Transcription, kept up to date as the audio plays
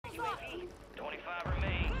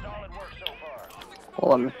Oh,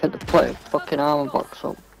 let me pick the fucking armor box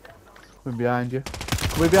up. Coming behind you.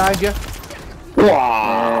 Coming behind you.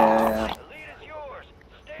 Yeah.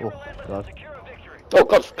 Oh god. Oh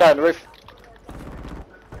god, guy on the roof.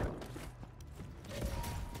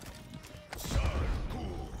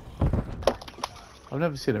 I've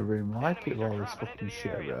never seen a room like it with all this fucking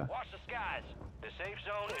shit there. Watch the skies. The safe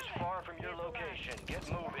zone is far from your location. Get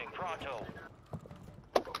moving, pronto.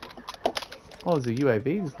 Oh, there's a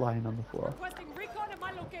UAV just lying on the floor. Requesting recon at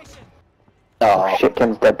my location. Oh shit,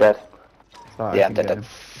 Ken's dead. Sorry, Yeah, I I'm can dead. get him.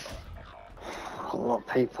 A lot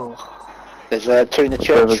of people. There's two in the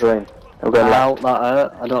church. Green. I'm going Out, left. that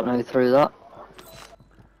hurt. I don't know who threw that.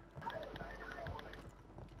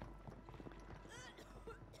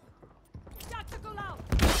 Tactical out.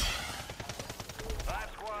 5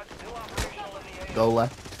 squads still operational in the Go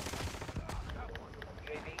left.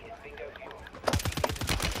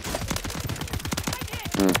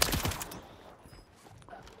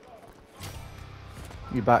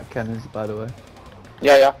 You back, Kenneth, by the way.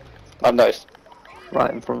 Yeah. I've noticed.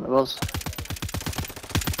 Right in front of us.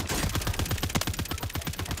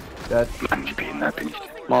 Dead.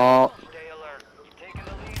 Mark. Stay alert. You've taken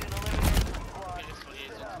the lead in eliminating the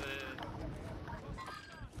squad.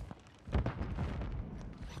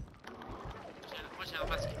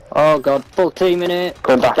 Oh god, full team in it.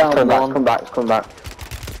 Come back, Down come back, one. come back, come back.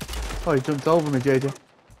 Oh, he jumped over me, JJ.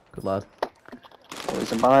 Good lad.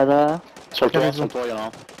 There's a buy there. Soldier Kenny's on, on. soldier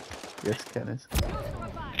on. Yes, Kenneth.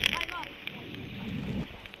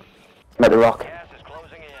 Met the rock. Gas is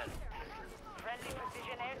closing in.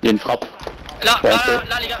 Il y a une frappe. Là, Ouais, là, c'est- là,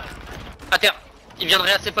 là, les gars. À terre. Il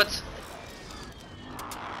viendrait à ses potes.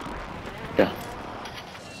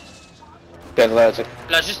 Bien, vas-y.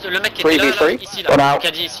 Là, juste le mec qui Free était là, be free. là, ici, One là. out.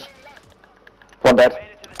 Caddy ici. One dead.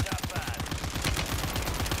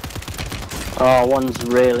 Oh, one's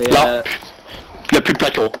really Là. Il n'y a plus de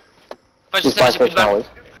plateau. Ouais, je He's sais, by j'ai plus de fish now. balles.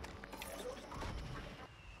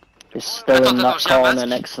 He's still Attends, in attends, that j'ai un corner masque.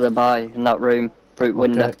 next to the buy, in that room, fruit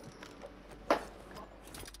window. Okay.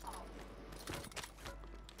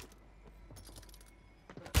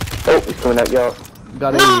 Oh, he's coming out your.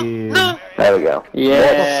 Got him. No! There we go.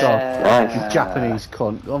 Yeah. Nice. You Japanese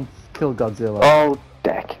cunt. Go and kill Godzilla. Oh,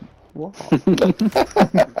 deck. What?